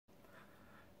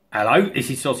Hello, this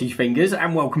is Sausage Fingers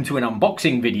and welcome to an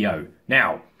unboxing video.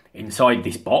 Now, inside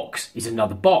this box is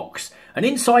another box, and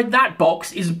inside that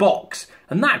box is a box,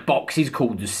 and that box is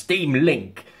called the Steam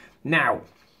Link. Now,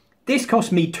 this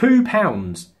cost me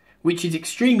 £2, which is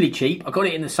extremely cheap. I got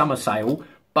it in the summer sale,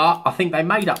 but I think they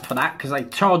made up for that because they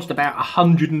charged about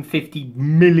 $150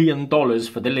 million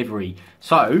for delivery.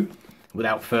 So,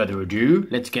 without further ado,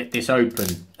 let's get this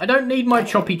open. I don't need my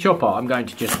choppy chopper, I'm going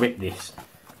to just rip this.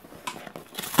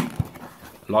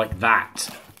 Like that.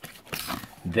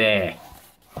 There.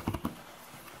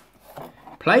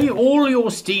 Play all your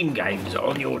Steam games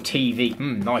on your TV.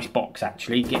 Nice box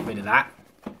actually, get rid of that.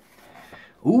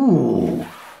 Ooh.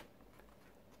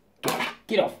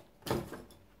 Get off.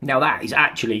 Now that is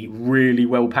actually really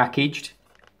well packaged.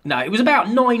 No, it was about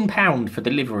 £9 for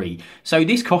delivery. So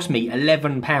this cost me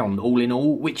 £11 all in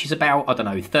all, which is about, I don't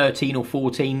know, 13 or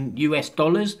 14 US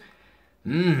dollars.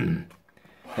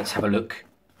 Let's have a look.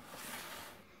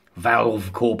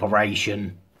 Valve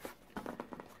Corporation.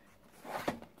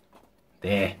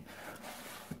 There.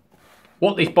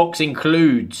 What this box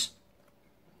includes.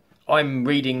 I'm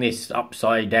reading this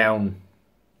upside down.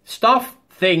 Stuff,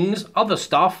 things, other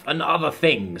stuff, and other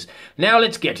things. Now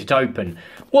let's get it open.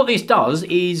 What this does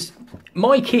is,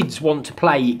 my kids want to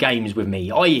play games with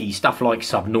me, i.e. stuff like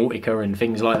Subnautica and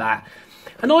things like that.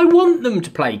 And I want them to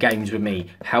play games with me.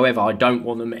 However, I don't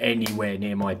want them anywhere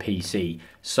near my PC.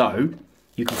 So,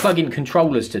 you can plug in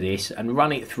controllers to this and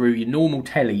run it through your normal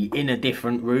telly in a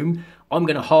different room. I'm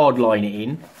going to hardline it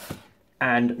in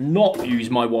and not use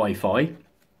my Wi-Fi.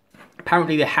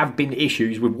 Apparently there have been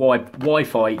issues with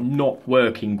Wi-Fi not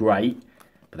working great,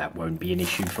 but that won't be an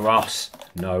issue for us.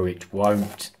 No, it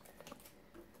won't.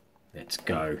 Let's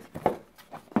go.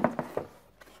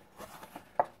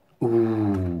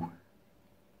 Ooh.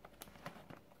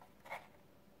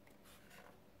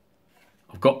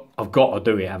 I've got to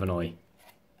do it, haven't I?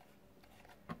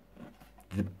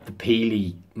 The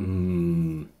peely.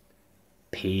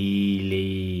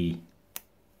 Peely.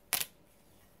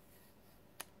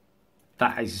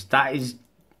 That is,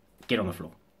 get on the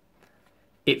floor.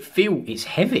 It's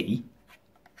heavy.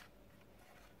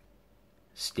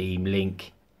 Steam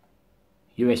Link.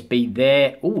 USB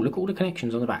there. Oh, look at all the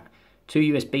connections on the back. 2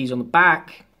 USBs on the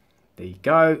back. There you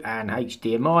go. And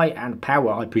HDMI and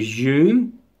power, I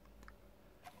presume.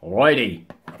 Alrighty.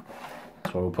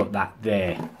 So we'll put that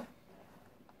there.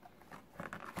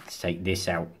 Let's take this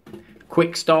out.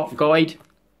 Quick start guide.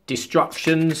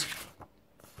 Instructions.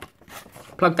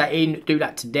 Plug that in, do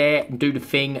that to there, and do the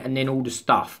thing, and then all the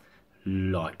stuff.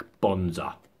 Like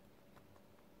Bonza.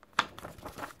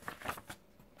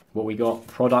 What we got?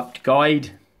 Product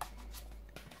guide. I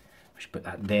should put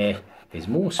that there. There's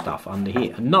more stuff under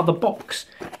here. Another box.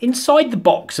 Inside the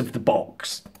box of the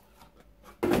box.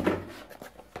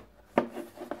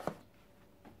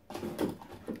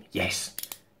 Yes.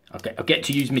 I'll get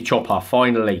to use my chopper,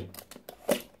 finally.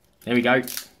 There we go.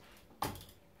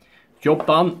 Job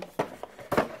done.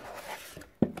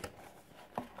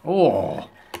 Oh,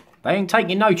 they ain't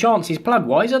taking no chances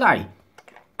plug-wise, are they?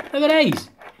 Look at these.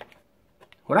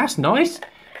 Well, that's nice.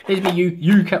 Here's my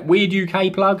weird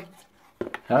UK plug.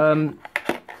 Other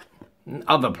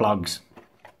plugs.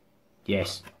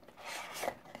 Yes.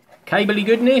 Cabley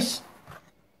goodness.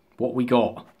 What we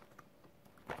got?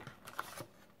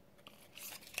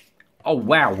 Oh,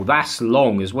 wow, that's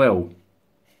long as well.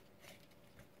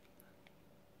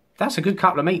 That's a good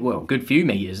couple of meters. Well, good few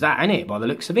meters, that, ain't it, by the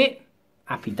looks of it?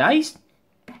 Happy days.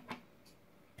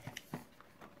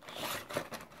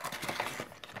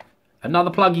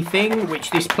 Another pluggy thing, which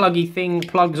this pluggy thing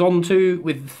plugs onto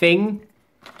with the thing.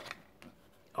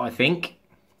 I think.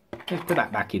 Let's put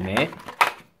that back in there.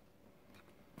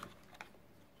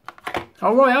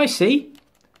 All right, I see.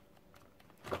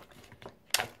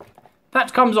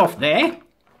 That comes off there.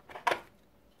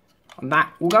 And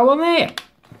that will go on there.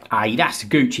 Hey, that's a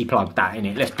Gucci plug, that,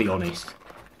 innit? Let's be honest.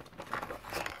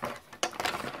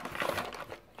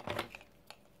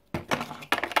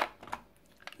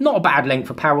 Not a bad length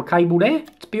for power cable there,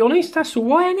 to be honest. That's all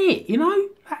right, ain't it? You know,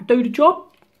 that'll do the job.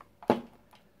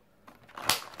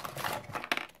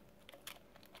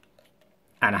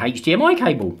 And a HDMI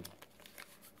cable.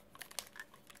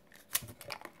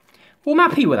 Well, I'm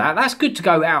happy with that. That's good to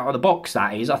go out of the box,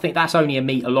 that is. I think that's only a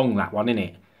metre long, that one, isn't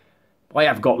it? I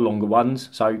have got longer ones,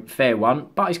 so fair one.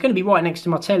 But it's going to be right next to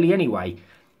my telly anyway.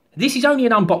 This is only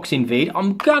an unboxing vid.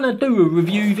 I'm going to do a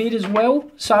review vid as well.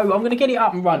 So I'm going to get it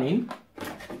up and running.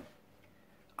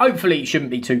 Hopefully it shouldn't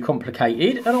be too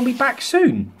complicated. And I'll be back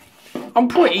soon. I'm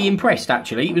pretty impressed,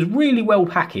 actually. It was really well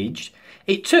packaged.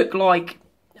 It took like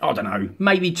I don't know,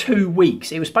 maybe 2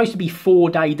 weeks. It was supposed to be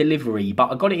 4-day delivery,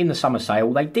 but I got it in the summer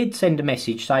sale. They did send a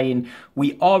message saying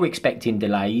we are expecting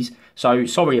delays, so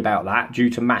sorry about that due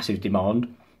to massive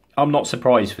demand. I'm not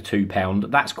surprised for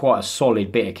 £2. That's quite a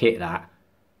solid bit of kit, that.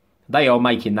 They are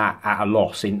making that at a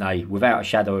loss, ain't they? Without a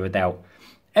shadow of a doubt.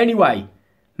 Anyway,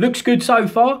 looks good so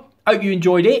far. Hope you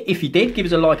enjoyed it. If you did, give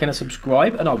us a like and a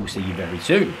subscribe, and I will see you very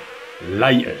soon.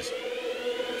 Laters.